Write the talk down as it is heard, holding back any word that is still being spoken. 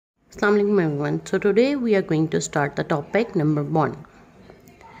Assalamualaikum everyone. So today we are going to start the topic number bond.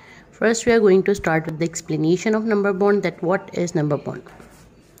 First we are going to start with the explanation of number bond, that what is number bond.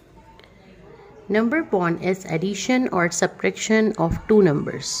 Number bond is addition or subtraction of two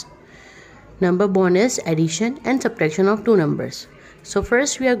numbers. Number bond is addition and subtraction of two numbers. So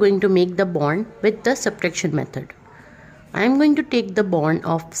first we are going to make the bond with the subtraction method. I am going to take the bond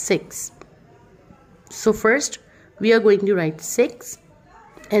of 6. So first we are going to write 6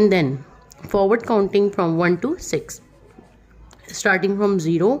 and then forward counting from 1 to 6, starting from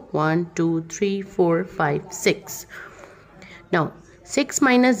 0, 1, 2, 3, 4, 5, 6. Now 6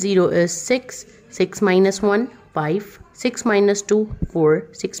 minus 0 is 6, 6 minus 1, 5, 6 minus 2, 4,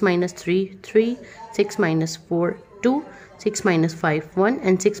 6 minus 3, 3, 6 minus 4, 2, 6 minus 5, 1,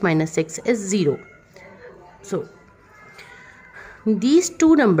 and 6 minus 6 is 0. So these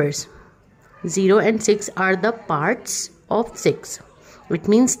two numbers 0 and 6 are the parts of 6. It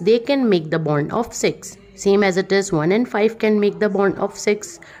means they can make the bond of 6. Same as it is 1 and 5 can make the bond of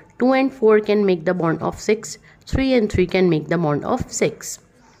 6. 2 and 4 can make the bond of 6. 3 and 3 can make the bond of 6.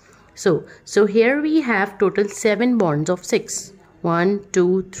 So here we have total 7 bonds of 6. 1,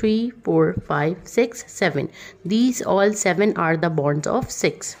 2, 3, 4, 5, 6, 7. These all 7 are the bonds of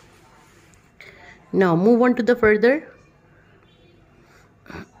 6. Now move on to the further.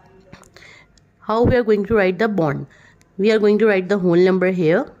 How we are going to write the bond? We are going to write the whole number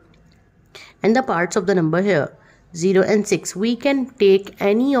here and the parts of the number here, 0 and 6. We can take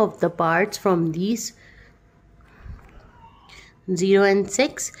any of the parts from these. 0 and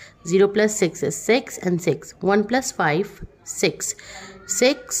 6. 0 plus 6 is 6 and 6. 1 plus 5, 6.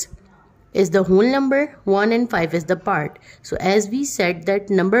 6 is the whole number, 1 and 5 is the part. So as we said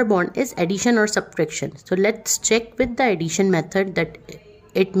that number bond is addition or subtraction. So let's check with the addition method that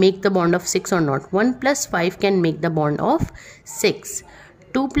it make the bond of 6 or not. 1 plus 5 can make the bond of 6.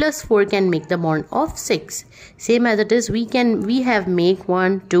 2 plus 4 can make the bond of 6. Same as it is, we have make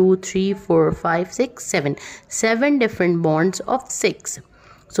 1, 2, 3, 4, 5, 6, 7. 7 different bonds of 6.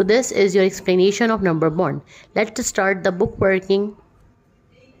 So this is your explanation of number bond. Let's start the book working.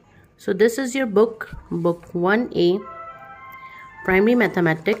 So this is your book 1A, Primary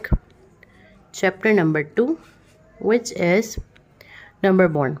Mathematics, chapter number 2, which is number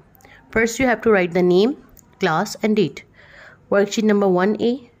bond. First you have to write the name, class and date. Worksheet number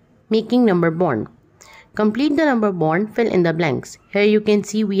 1A, making number bond. Complete the number bond, fill in the blanks. Here you can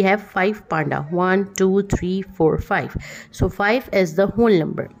see we have 5 panda. 1, 2, 3, 4, 5. So 5 is the whole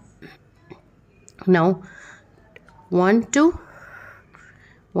number. Now 1, 2,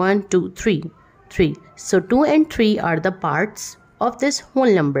 3, 3. So 2 and 3 are the parts of this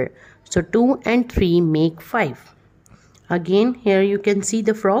whole number. So 2 and 3 make 5. Again, here you can see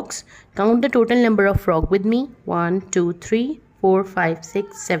the frogs. Count the total number of frog with me. 1, 2, 3, 4, 5,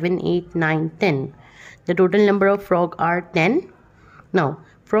 6, 7, 8, 9, 10. The total number of frog are 10. Now,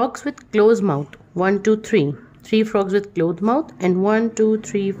 frogs with closed mouth. 1, 2, 3. 3 frogs with closed mouth. And 1, 2,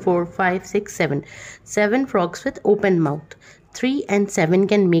 3, 4, 5, 6, 7. 7 frogs with open mouth. 3 and 7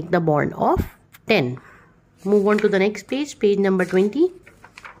 can make the bond of 10. Move on to the next page, page number 20.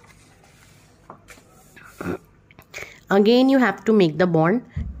 Again you have to make the bond,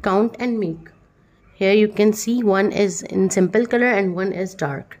 count and make. Here you can see one is in simple color and one is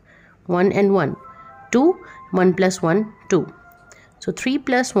dark. 1 and 1. 2, 1 plus 1, 2. So 3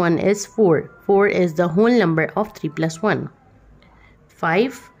 plus 1 is 4. 4 is the whole number of 3 plus 1.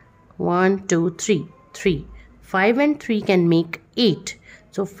 5, 1, 2, 3, 3. 5 and 3 can make 8.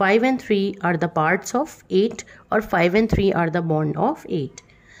 So 5 and 3 are the parts of 8, or 5 and 3 are the bond of 8.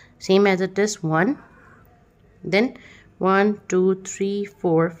 Same as it is 1. Then 1, 2, 3,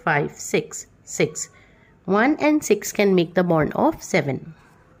 4, 5, 6, 6. 1 and 6 can make the bond of 7.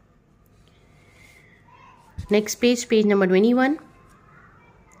 Next page, page number 21.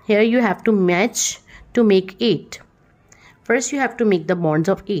 Here you have to match to make 8. First you have to make the bonds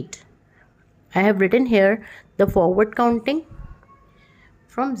of 8. I have written here the forward counting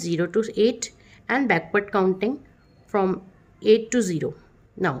from 0 to 8 and backward counting from 8 to 0.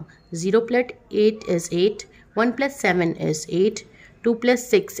 Now 0 plus 8 is 8. 1 plus 7 is 8, 2 plus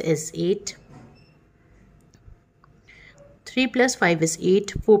 6 is 8, 3 plus 5 is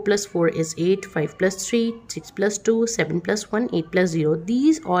 8, 4 plus 4 is 8, 5 plus 3, 6 plus 2, 7 plus 1, 8 plus 0.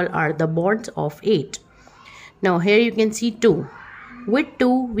 These all are the bonds of 8. Now here you can see 2. With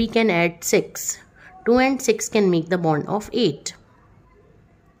 2 we can add 6. 2 and 6 can make the bond of 8.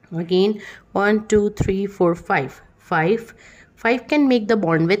 Again 1, 2, 3, 4, 5. 5 can make the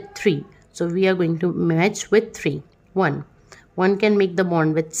bond with 3. So we are going to match with 3. 1 can make the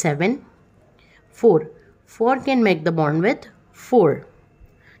bond with 7. 4 can make the bond with 4.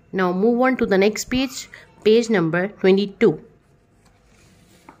 Now move on to the next page, page number 22.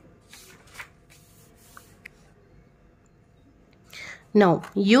 Now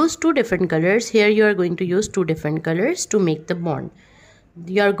use two different colors. Here you are going to use two different colors to make the bond.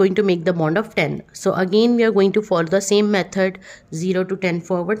 You are going to make the bond of 10. So again we are going to follow the same method, 0 to 10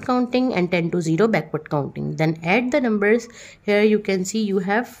 forward counting and 10 to 0 backward counting. Then add the numbers. Here you can see you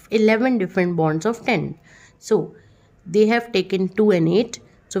have 11 different bonds of 10. So they have taken 2 and 8.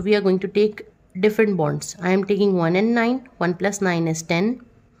 So we are going to take different bonds. I am taking 1 and 9. 1 plus 9 is 10.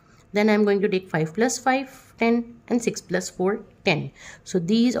 Then I am going to take 5 plus 5, 10, and 6 plus 4, 10. So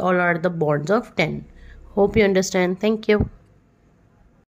these all are the bonds of 10. Hope you understand. Thank you.